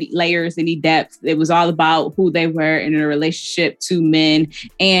any layers, any depth. It was all about who they were in a relationship to men,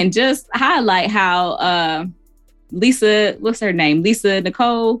 and just highlight how Lisa, what's her name? Lisa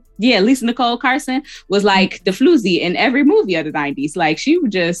Nicole Carson was like the floozy in every movie of the 90s. Like she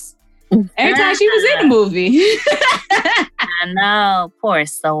would just, every time she was in a movie. I know, poor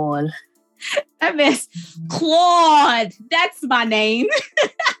soul. I miss Claude. That's my name.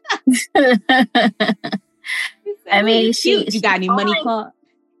 I mean, you got any money, Claude?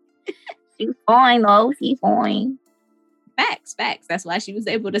 She's fine, though. She's fine. Facts. That's why she was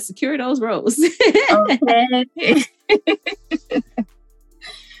able to secure those roles. Okay.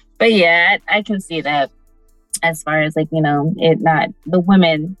 But yeah, I can see that as far as like, you know, it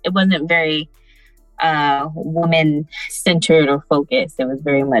wasn't very woman centered or focused. It was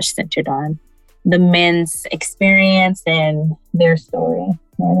very much centered on the men's experience and their story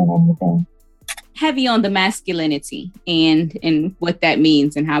more than anything. Heavy on the masculinity and what that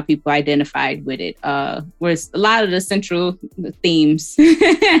means and how people identified with it was a lot of the central themes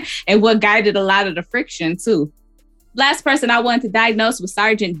and what guided a lot of the friction too. Last person I wanted to diagnose was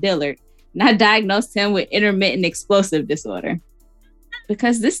Sergeant Dillard, and I diagnosed him with intermittent explosive disorder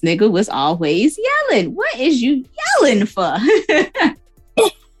because this nigga was always yelling. What is you yelling for?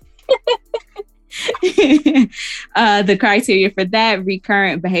 The criteria for that: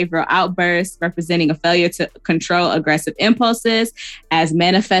 recurrent behavioral outbursts representing a failure to control aggressive impulses, as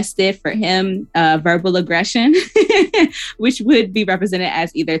manifested for him, verbal aggression, which would be represented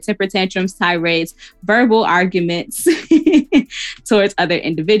as either temper tantrums, tirades, verbal arguments towards other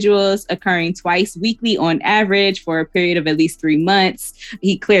individuals, occurring twice weekly on average for a period of at least 3 months.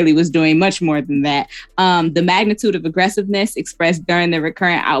 He clearly was doing much more than that. The magnitude of aggressiveness expressed during the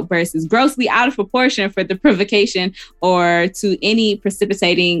recurrent outbursts is grossly out of proportion for the provocation or to any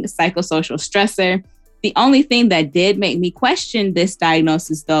precipitating psychosocial stressor. The only thing that did make me question this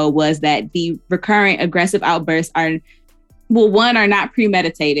diagnosis, though, was that the recurrent aggressive outbursts are not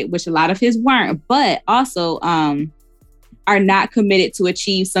premeditated, which a lot of his weren't, but also are not committed to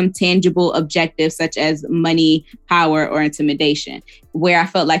achieve some tangible objective such as money, power, or intimidation, where I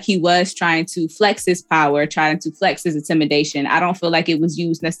felt like he was trying to flex his power, trying to flex his intimidation. I don't feel like it was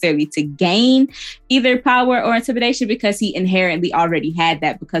used necessarily to gain either power or intimidation because he inherently already had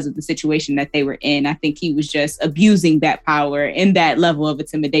that because of the situation that they were in. I think he was just abusing that power and that level of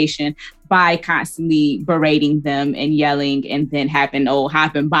intimidation by constantly berating them and yelling and then having old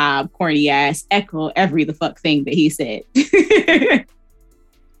hopping Bob, corny ass, echo every the fuck thing that he said.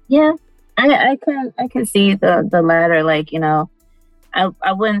 Yeah, I can see the latter. Like, you know,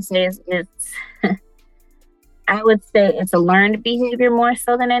 I wouldn't say it's I would say it's a learned behavior more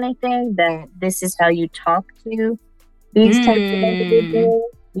so than anything, that this is how you talk to these types of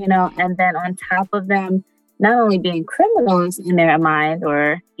individuals, you know, and then on top of them not only being criminals in their mind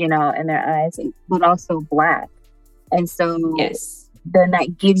or, you know, in their eyes, but also Black. And so then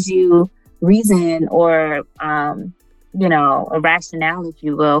that gives you reason or, you know, a rationale, if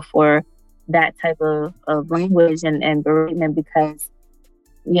you will, for that type of language and beratement because,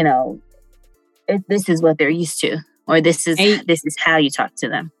 you know, this is what they're used to, or this is how you talk to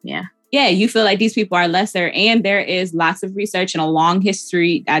them. Yeah. Yeah, you feel like these people are lesser, and there is lots of research and a long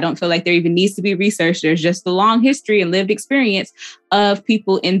history. I don't feel like there even needs to be research. There's just a long history and lived experience of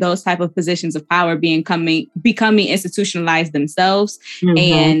people in those type of positions of power becoming institutionalized themselves,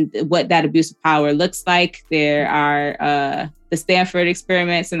 and what that abuse of power looks like. There are the Stanford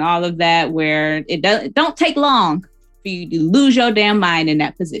experiments and all of that, where it don't take long for you to lose your damn mind in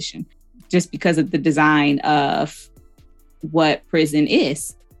that position, just because of the design of what prison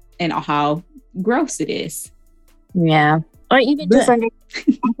is and how gross it is. Yeah. Or even just I think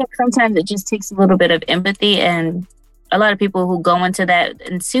sometimes it just takes a little bit of empathy, and a lot of people who go into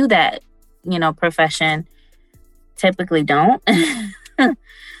that, you know, profession typically don't.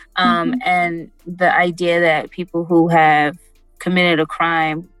 And the idea that people who have committed a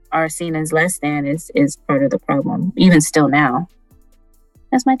crime are seen as less than is part of the problem, even still now.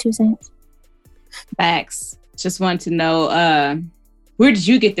 That's my 2 cents. Facts. Just want to know, where did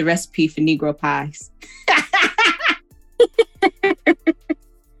you get the recipe for Negro pies?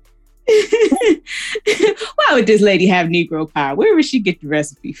 Why would this lady have Negro pie? Where would she get the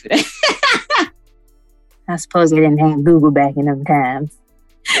recipe for that? I suppose they didn't have Google back in them times.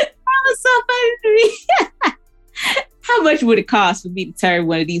 That was so funny to me. how much would it cost for me to turn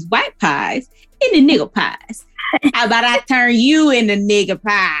one of these white pies into nigger pies? How about I turn you into nigger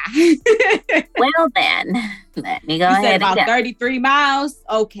pie? Well, then, let me go You ahead said and about go. 33 miles?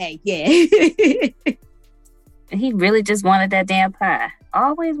 Okay, yeah. He really just wanted that damn pie.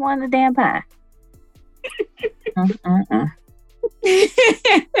 Always wanted the damn pie.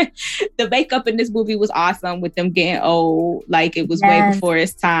 The makeup in this movie was awesome with them getting old. Like, it was way Yes. before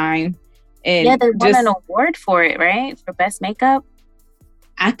its time. And Yeah, they won just, an award for it, right? For best makeup.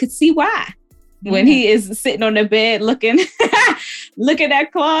 I could see why. When he is sitting on the bed looking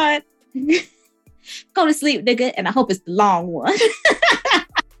at Claude. Go to sleep, nigga, and I hope it's the long one. It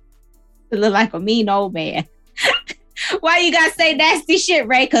look like a mean old man. Why you gotta say nasty shit,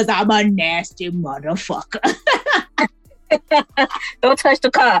 Ray? Because I'm a nasty motherfucker. Don't touch the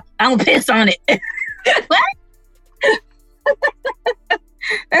car. I'm gonna piss on it. What?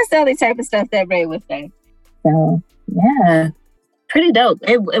 That's the only type of stuff that Ray would say. So, yeah. Pretty dope.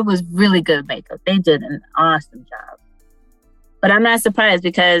 It was really good makeup. They did an awesome job. But I'm not surprised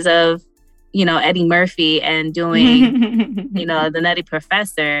because of, Eddie Murphy and doing, the Nutty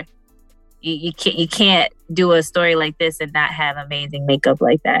Professor. You can't do a story like this and not have amazing makeup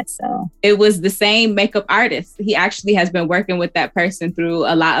like that. So it was the same makeup artist. He actually has been working with that person through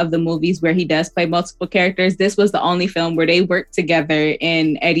a lot of the movies where he does play multiple characters. This was the only film where they worked together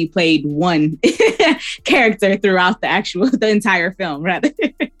and Eddie played one character throughout the entire film, rather.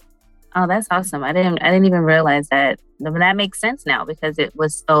 Oh, that's awesome. I didn't even realize that. But that makes sense now because it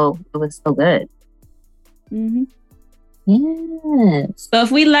was so good. Mm-hmm. Yes. So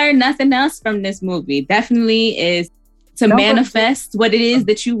if we learn nothing else from this movie, definitely is to manifest what it is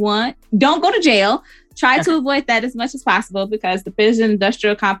that you want. Don't go to jail. Try to avoid that as much as possible because the prison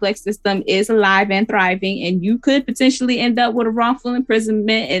industrial complex system is alive and thriving, and you could potentially end up with a wrongful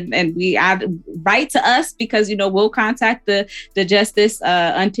imprisonment. And we write to us because we'll contact the justice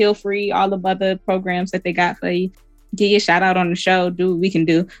until free, all the other programs that they got for you. Get your shout out on the show, do what we can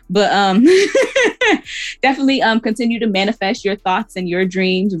do. But definitely continue to manifest your thoughts and your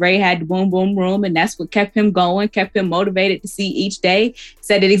dreams. Ray had the boom, boom room, and that's what kept him going, kept him motivated to see each day.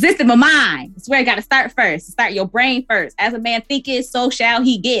 Said it exists in my mind. That's where I got to start first. Start your brain first. As a man thinketh, so shall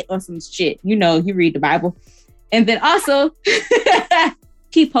he get, or some shit. You read the Bible. And then also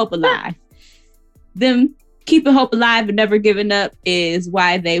keep hope alive. Them keeping hope alive and never giving up is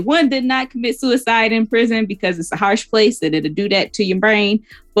why they, one, did not commit suicide in prison because it's a harsh place and it'll do that to your brain,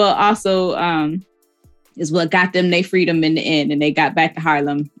 but also is what got them their freedom in the end, and they got back to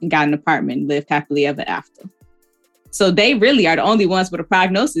Harlem and got an apartment and lived happily ever after. So they really are the only ones with a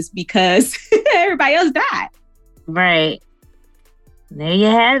prognosis because everybody else died. Right. There you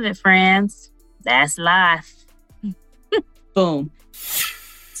have it, friends. That's life. Boom.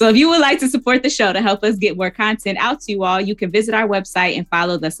 So if you would like to support the show to help us get more content out to you all, you can visit our website and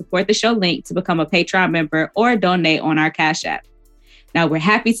follow the Support the Show link to become a Patreon member or donate on our Cash App. Now, we're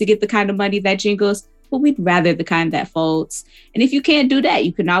happy to get the kind of money that jingles, but we'd rather the kind that folds. And if you can't do that,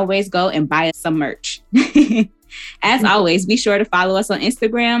 you can always go and buy us some merch. As always, be sure to follow us on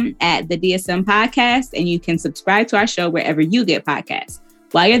Instagram at the DSM Podcast, and you can subscribe to our show wherever you get podcasts.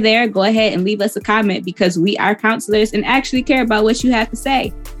 While you're there, go ahead and leave us a comment because we are counselors and actually care about what you have to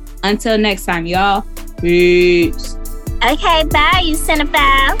say. Until next time, y'all. Peace. Okay, bye, you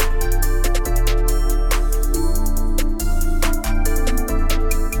cinephile.